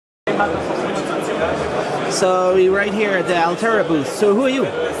So we're right here at the Altera booth. So who are you?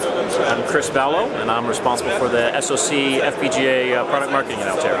 I'm Chris Ballo, and I'm responsible for the SoC FPGA product marketing at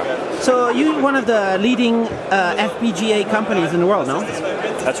Altera. So you're one of the leading FPGA companies in the world, no?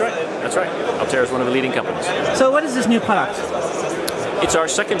 That's right. That's right. Altera is one of the leading companies. So what is this new product? It's our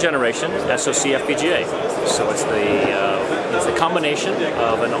second generation SoC FPGA. So it's the combination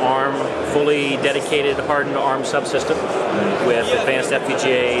of an ARM fully dedicated hardened ARM subsystem with advanced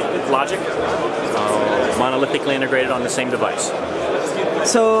FPGA logic, monolithically integrated on the same device.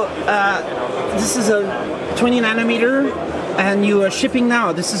 So this is a 20 nanometer, and you are shipping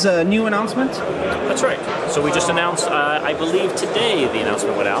now. This is a new announcement? That's right. So we just announced, I believe today the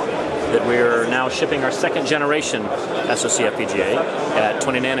announcement went out, that we're now shipping our second generation SoC FPGA at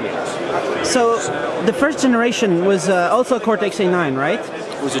 20 nanometers. So the first generation was also a Cortex-A9, right?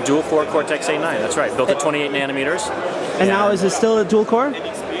 It was a dual-core Cortex-A9, that's right, built at 28 nanometers. And now is it still a dual-core?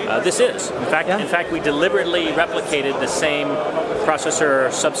 This is. In fact, we deliberately replicated the same processor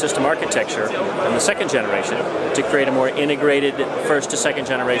subsystem architecture in the second generation to create a more integrated first to second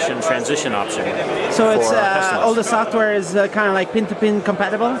generation transition option. So it's all the software is kind of like pin-to-pin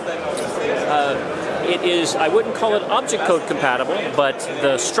compatible? It is, I wouldn't call it object code compatible, but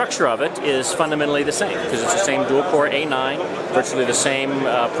the structure of it is fundamentally the same, because it's the same dual-core A9, virtually the same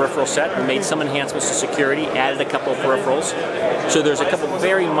peripheral set. We made some enhancements to security, added a couple of peripherals. So there's a couple of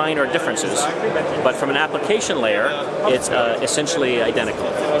very minor differences, but from an application layer, it's essentially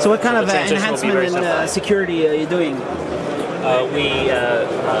identical. So what kind of enhancement in security are you doing? We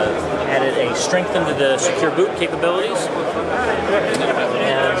added a strengthened the secure boot capabilities,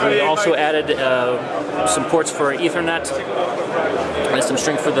 and we also added some ports for Ethernet and some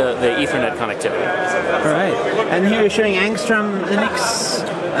strength for the Ethernet connectivity. All right, and here you're showing Angstrom Linux.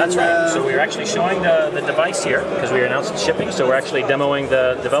 That's right. So we're actually showing the device here because we announced shipping. So we're actually demoing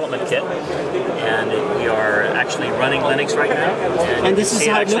the development kit, and we are actually running Linux right now. And this is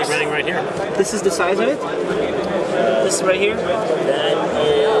how it looks? Running right here. This is the size of it. This right here.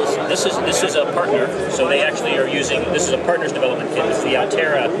 This is a partner. So they actually are using. This is a partner's development kit. It's the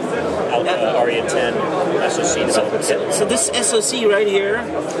Altera Arria 10 SoC development kit. So this SoC right here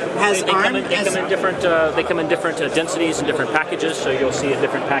has ARM. They come in different densities and different packages. So you'll see a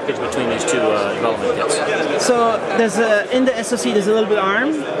different package between these two development kits. So there's in the SoC there's a little bit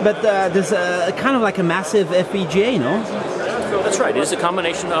ARM, but there's a kind of like a massive FPGA, no? That's right. It is a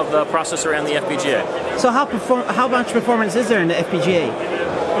combination of the processor and the FPGA. So how much performance is there in the FPGA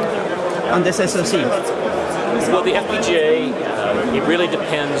on this SoC? Well, the FPGA it really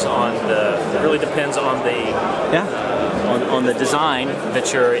depends on the design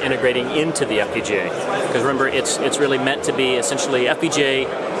that you're integrating into the FPGA. Because remember, it's really meant to be essentially FPGA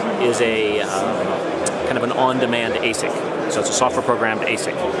is a kind of an on-demand ASIC. So it's a software-programmed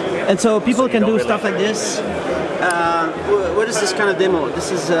ASIC. And so people can do stuff like this. What is this kind of demo?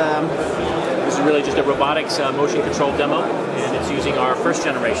 This is really just a robotics motion control demo, and it's using our first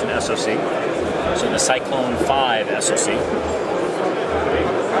generation SoC, so the Cyclone 5 SoC.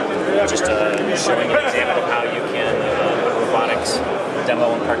 Just showing an example of how you can robotics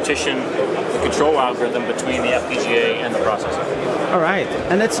demo and partition the control algorithm between the FPGA and the processor. All right,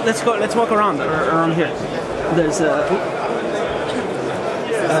 and let's walk around here. There's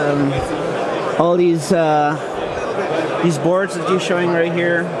all these boards that you're showing right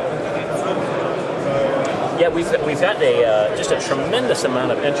here. Yeah, we've had just a tremendous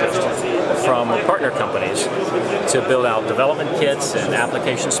amount of interest from partner companies to build out development kits and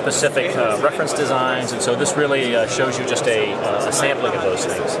application-specific reference designs, and so this really shows you just a sampling of those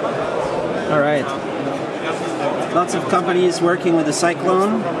things. All right. Lots of companies working with the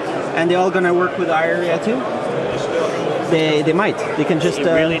Cyclone, and they're all going to work with Arria too? They might. They can just... It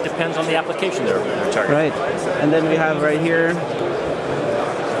really depends on the application they're targeting. Right. And then we have right here...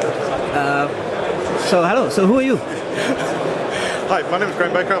 So hello, so who are you? Hi, my name is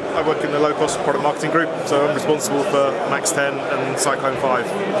Graham Baker. I work in the low-cost product marketing group, so I'm responsible for Max 10 and Cyclone 5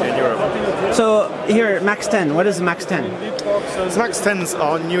 in Europe. So here, Max 10, what is Max 10? So Max 10's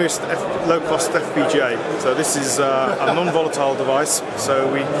our newest low-cost FPGA. So this is a non-volatile device, so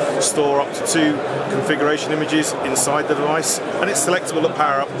we store up to 2 configuration images inside the device, and it's selectable at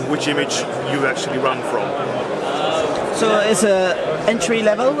power up which image you actually run from. So it's a entry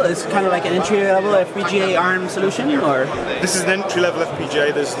level. It's kind of like an entry level FPGA ARM solution, or this is an entry level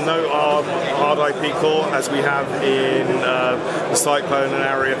FPGA. There's no ARM hard IP core as we have in the Cyclone and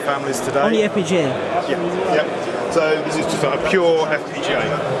Arria families today. Only FPGA. Yeah. So this is just a pure FPGA.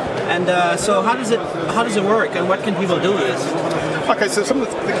 And so how does it work, and what can people do with this? Okay, so some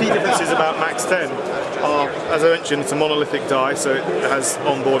of the key differences about Max 10 as I mentioned, it's a monolithic die, so it has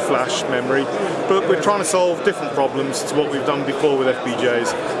onboard flash memory, but we're trying to solve different problems to what we've done before with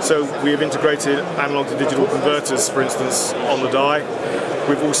FPGAs. So we have integrated analog to digital converters, for instance, on the die.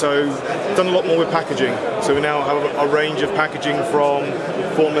 We've also done a lot more with packaging, so we now have a range of packaging from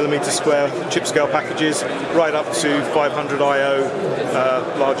 4mm square chip scale packages right up to 500 IO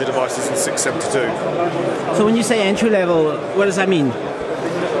larger devices in 672. So when you say entry level, what does that mean?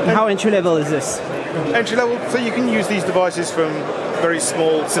 How entry level is this? Entry level, so you can use these devices from very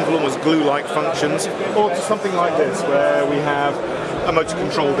small, simple, almost glue-like functions, or to something like this, where we have a motor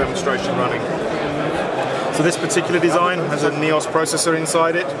control demonstration running. So this particular design has a NEOS processor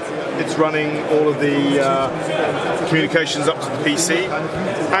inside it. It's running all of the communications up to the PC,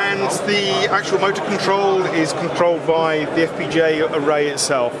 and the actual motor control is controlled by the FPGA array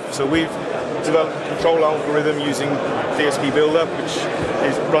itself. So we've developed a control algorithm using DSP Builder, which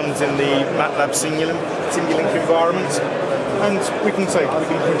runs in the MATLAB Simulink environment, and we can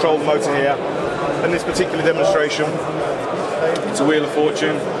control the motor here. In this particular demonstration, it's a wheel of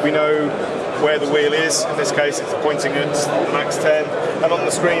fortune. We know where the wheel is. In this case, it's pointing at the max 10, and on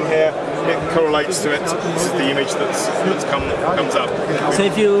the screen here, it correlates to it. This is the image that comes up. So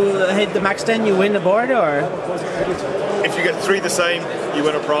if you hit the max 10, you win the board, or? If you get 3 the same, you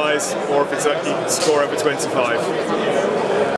win a prize, or if it's you score over 25.